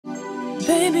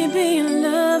Baby, be in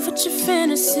love with your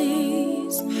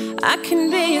fantasies. I can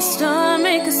be a star,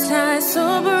 make us shine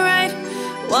so bright.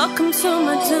 Welcome to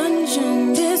my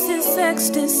dungeon, this is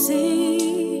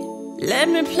ecstasy. Let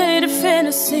me play the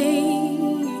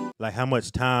fantasy. Like, how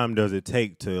much time does it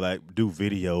take to like do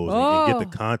videos and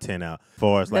get the content out? As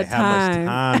far as like how much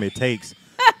time it takes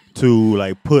to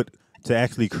like to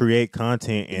actually create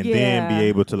content and then be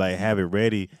able to like have it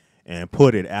ready and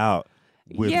put it out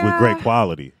with great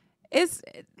quality.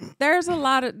 There's a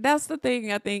lot of, that's the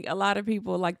thing. I think a lot of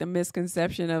people, like the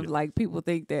misconception of like people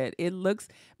think that it looks,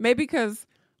 maybe because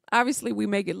obviously we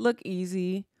make it look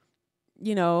easy,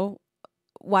 you know,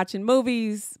 watching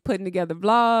movies, putting together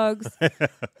vlogs,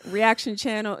 reaction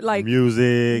channel, like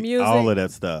music, all of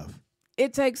that stuff.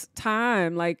 It takes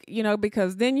time, like, you know,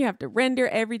 because then you have to render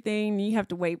everything. You have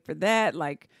to wait for that.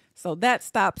 Like, so that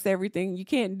stops everything. You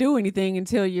can't do anything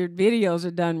until your videos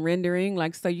are done rendering.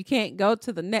 Like, so you can't go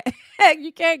to the next.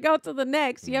 You can't go to the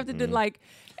next. You have to do like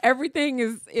everything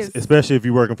is especially if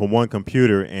you're working from one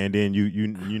computer and then you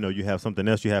know you have something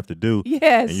else you have to do.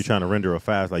 Yes. And you're trying to render a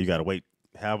fast, like you got to wait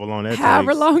however long that takes. Half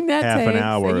an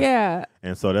hour. Yeah.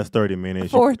 And so that's 30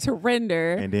 minutes. For it to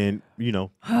render. And then, you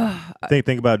know,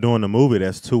 think about doing the movie.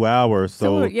 That's 2 hours.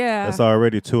 So that's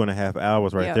already 2.5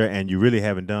 hours right there. And you really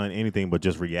haven't done anything but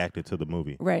just reacted to the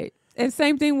movie. Right. And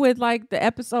same thing with like the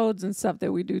episodes and stuff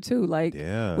that we do too. Like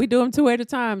we do them 2 at a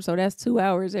time. So that's 2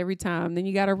 hours every time. Then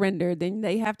you got to render. Then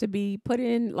they have to be put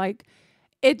in like,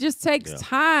 it just takes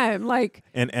time. Like,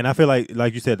 and I feel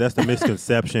like you said, that's the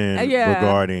misconception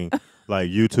regarding like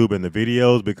YouTube and the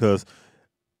videos, because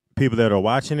people that are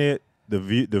watching it, the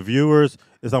viewers,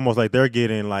 it's almost like they're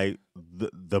getting like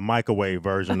the microwave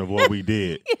version of what we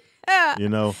did. You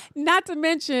know, not to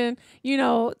mention, you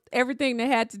know, everything that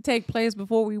had to take place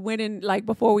before we went in, like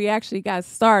before we actually got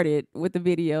started with the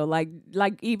video. Like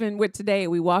even with today,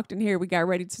 we walked in here, we got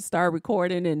ready to start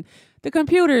recording, and the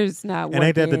computer's not working. And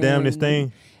ain't that the damnedest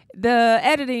thing? The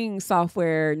editing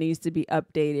software needs to be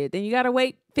updated. Then you got to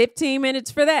wait 15 minutes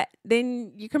for that.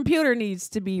 Then your computer needs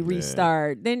to be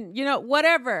restarted. Then, you know,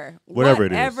 whatever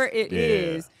it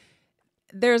is.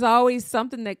 There's always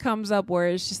something that comes up where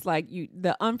it's just like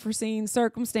the unforeseen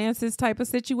circumstances type of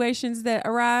situations that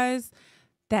arise.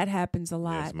 That happens a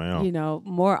lot, yes, ma'am. You know,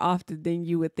 more often than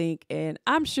you would think. And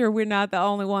I'm sure we're not the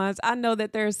only ones. I know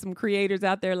that there's some creators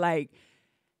out there like,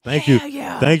 Thank you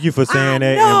for saying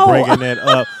that and bringing that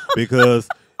up, because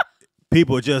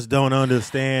people just don't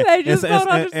understand. They just don't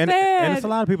understand. And it's a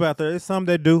lot of people out there. It's some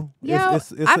that do. Yeah,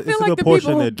 I feel like the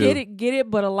people who get it,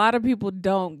 but a lot of people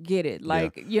don't get it.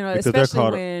 Like, you know, because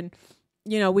especially when,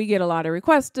 you know, we get a lot of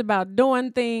requests about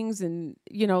doing things and,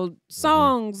 you know,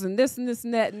 songs and this and this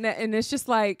and that. And it's just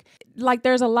like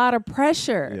there's a lot of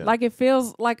pressure. Yeah. Like it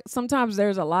feels like sometimes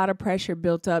there's a lot of pressure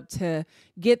built up to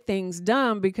get things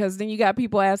done, because then you got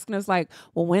people asking us like,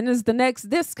 well, when is the next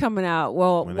this coming out?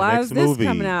 Well, why is this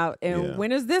coming out? And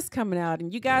when is this coming out?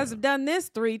 And you guys have done this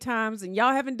 3 times and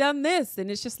y'all haven't done this.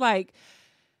 And it's just like,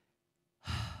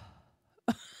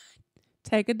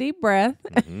 take a deep breath.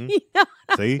 You know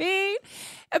what I mean?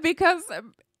 Because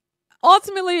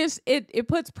ultimately it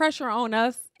puts pressure on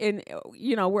us, and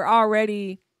you know, we're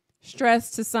already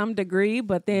stressed to some degree,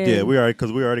 but then we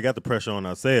already got the pressure on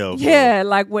ourselves. Yeah, so.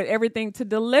 Like with everything to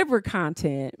deliver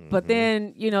content. But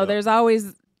then, you know, there's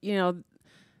always, you know,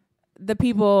 the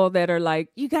people that are like,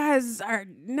 you guys are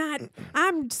not,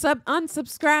 I'm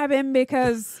unsubscribing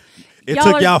because it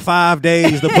took y'all 5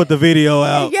 days to put the video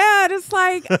out. Yeah, it's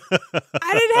like,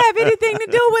 I didn't have anything to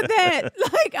do with that.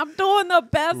 Like, I'm doing the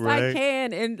best I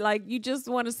can. And like, you just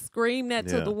want to scream that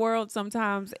to the world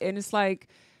sometimes. And it's like,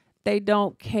 they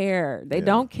don't care. They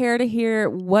don't care to hear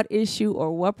what issue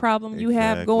or what problem you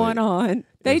have going on.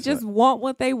 They just want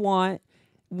what they want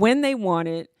when they want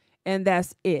it. And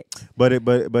that's it. But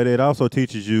it also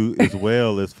teaches you as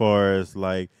well, as far as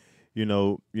like, you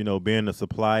know, being a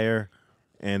supplier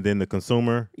and then the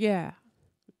consumer. Yeah.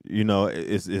 You know,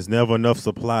 it's never enough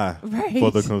supply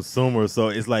for the consumer. So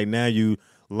it's like now you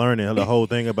learning the whole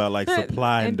thing about like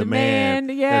supply and demand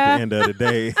at the end of the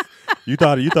day. You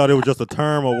thought it was just a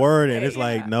term or word, and it's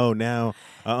like, no, now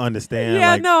I understand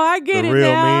I get the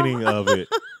real meaning of it.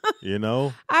 You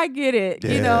know? I get it.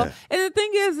 You know. And the thing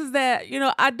is that, you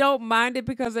know, I don't mind it,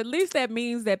 because at least that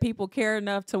means that people care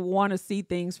enough to want to see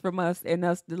things from us and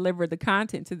us deliver the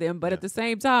content to them. But at the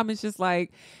same time, it's just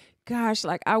like, gosh,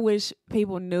 like I wish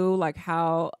people knew like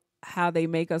how they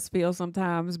make us feel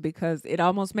sometimes, because it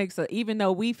almost makes even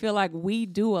though we feel like we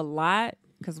do a lot,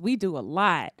 because we do a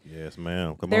lot. Yes,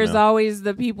 ma'am. There's always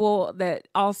the people that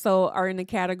also are in the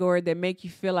category that make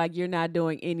you feel like you're not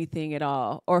doing anything at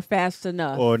all, or fast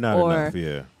enough, or not enough.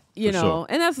 Yeah. you know,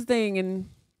 and that's the thing. And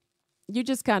you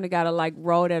just kind of got to like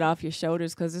roll that off your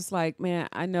shoulders, because it's like, man,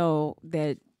 I know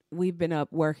that we've been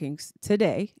up working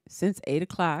today since 8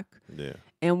 o'clock. Yeah.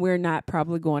 And we're not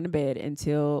probably going to bed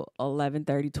until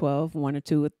 11:30, 12, 1 or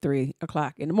 2 or 3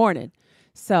 o'clock in the morning.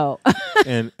 So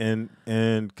and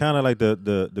kind of like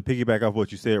the piggyback off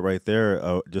what you said right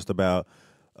there, just about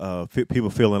people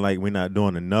feeling like we're not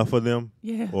doing enough for them,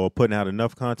 or putting out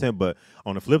enough content. But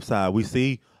on the flip side, we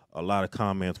see a lot of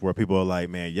comments where people are like,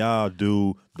 man, y'all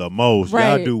do the most.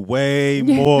 Right. Y'all do way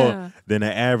more than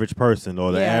the average person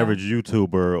or the average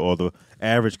YouTuber or the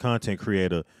average content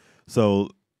creator. So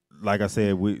like I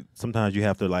said, sometimes you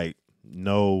have to like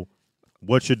know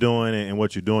what you're doing and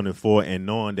what you're doing it for, and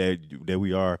knowing that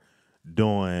we are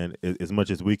doing as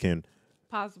much as we can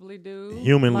possibly do,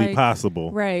 humanly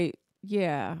possible. Right.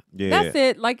 Yeah. That's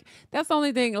it. Like, that's the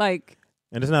only thing, like,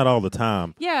 and it's not all the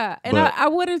time. Yeah. And I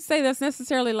wouldn't say that's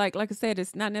necessarily like I said,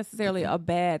 it's not necessarily a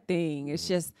bad thing. It's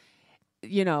just,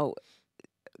 you know,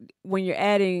 when you're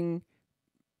adding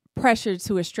pressure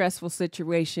to a stressful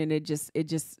situation, it just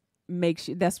makes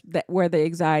you, that's where the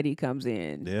anxiety comes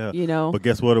in. Yeah. You know. But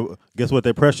guess what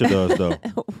that pressure does though?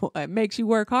 It makes you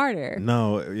work harder.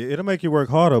 No, it'll make you work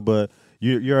harder, but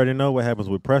you already know what happens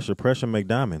with pressure. Pressure make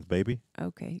diamonds, baby.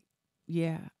 Okay.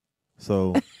 Yeah.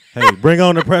 So, hey, bring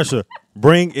on the pressure.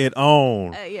 Bring it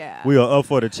on. Yeah. We are up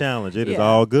for the challenge. It is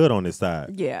all good on this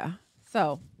side. Yeah.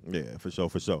 So. Yeah, for sure,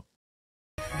 for sure.